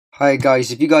Hi guys,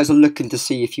 if you guys are looking to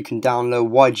see if you can download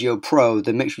YGO Pro,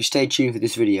 then make sure you stay tuned for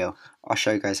this video. I'll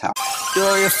show you guys how. Do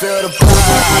you feel the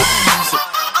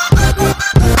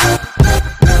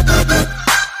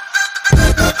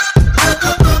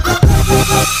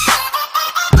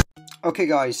Okay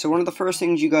guys, so one of the first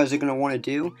things you guys are going to want to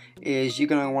do is you're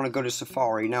going to want to go to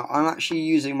Safari. Now I'm actually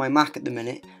using my Mac at the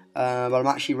minute, but I'm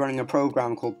actually running a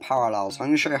program called Parallels. So I'm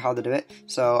going to show you how to do it.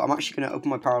 So I'm actually going to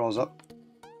open my Parallels up.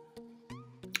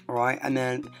 Alright, and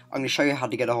then I'm going to show you how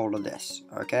to get a hold of this.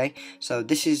 Okay, so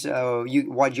this is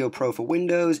YGO Pro for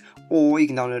Windows, or you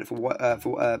can download it for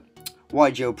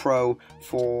YGO Pro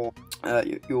for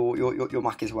your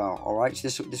Mac as well. Alright, so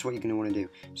this is what you're going to want to do.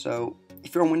 So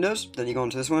if you're on Windows, then you go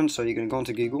onto this one. So you're going to go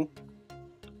onto Google,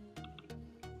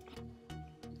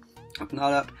 open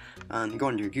that up, and you go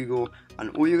into Google,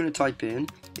 and all you're going to type in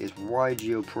is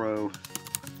YGO Pro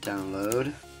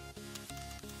download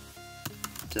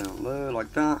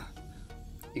like that.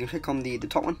 You can click on the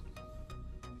top one.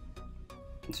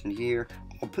 It's in here.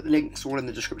 I'll put the links all in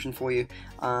the description for you.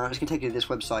 It's going to take you to this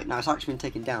website. Now it's actually been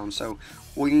taken down, so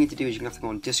all you need to do is you're going to have to go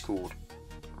on Discord.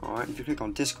 Alright, if you click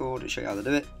on Discord, it'll show you how to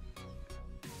do it.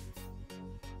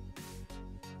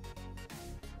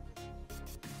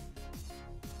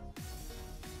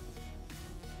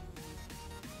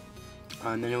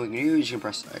 And then all you can do is you can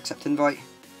press accept invite.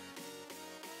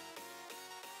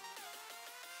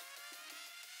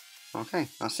 Okay,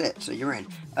 that's it. So you're in.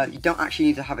 You don't actually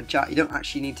need to have a chat. You don't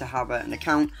actually need to have an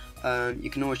account. You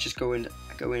can always just go in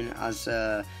as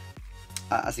a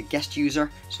guest user,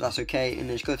 so that's okay. And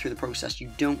then just go through the process. You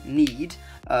don't need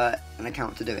an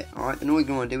account to do it. All right. Then all you're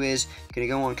going to want to do is you're going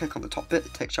to go on, click on the top bit, the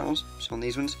text channels. So on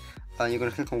these ones, you're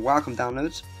going to click on Welcome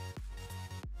Downloads.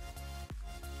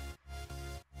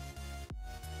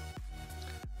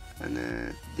 And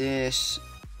then this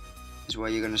is where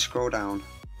you're going to scroll down.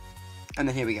 And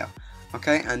then here we go.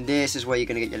 Okay, and this is where you're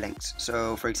going to get your links.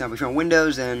 So for example, if you're on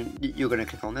Windows, then you're going to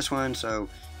click on this one, so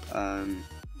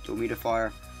your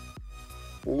Mediafire.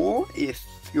 Or if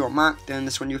you're on Mac, then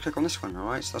this one you click on this one.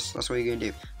 Alright, so that's what you're going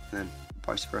to do. And then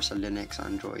vice versa, Linux,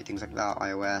 Android, things like that,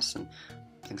 iOS and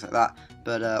things like that.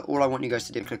 But all I want you guys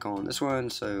to do is click on this one,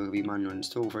 so it will be manual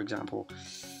install, for example.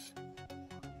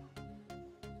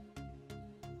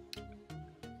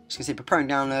 Just going to say preparing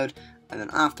download, and then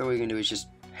after all you're going to do is just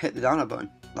hit the download button.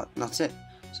 That's it.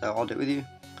 So I'll do it with you.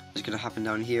 It's going to happen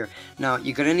down here. Now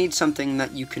you're going to need something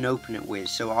that you can open it with.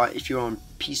 So if you're on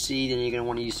PC, then you're going to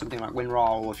want to use something like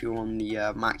WinRAR, or if you're on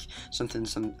the Mac, some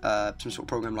sort of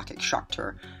program like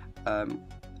Extractor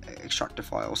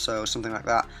file. So something like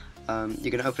that.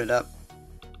 You're going to open it up.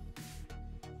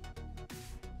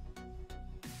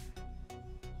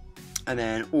 And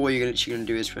then all you're going to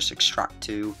do is press extract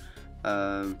to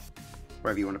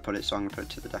wherever you want to put it. So I'm going to put it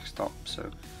to the desktop.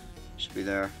 So should be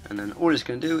there, and then all it's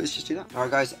going to do is just do that.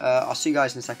 Alright guys, I'll see you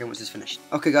guys in a second once it's finished.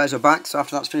 Okay guys, we're back. So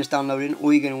after that's finished downloading,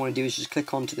 all you're going to want to do is just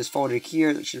click onto this folder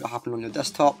here that should happen on your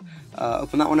desktop.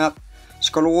 Open that one up,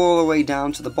 scroll all the way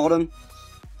down to the bottom,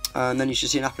 and then you should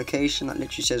see an application that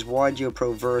literally says YGO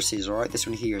Pro Versus. Alright, this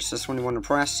one here. So this one you want to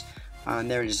press, and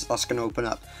there it is. That's going to open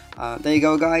up. There you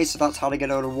go guys. So that's how to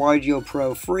get out of YGO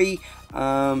Pro free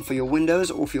for your Windows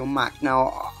or for your Mac.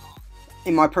 Now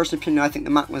in my personal opinion, I think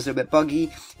the Mac was a little bit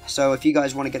buggy, so if you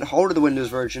guys want to get a hold of the Windows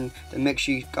version, then make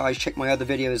sure you guys check my other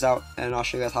videos out, and I'll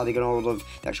show you guys how to get a hold of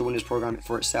the actual Windows program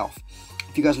for itself.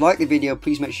 If you guys like the video,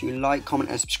 please make sure you like, comment,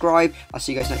 and subscribe. I'll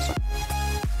see you guys next time.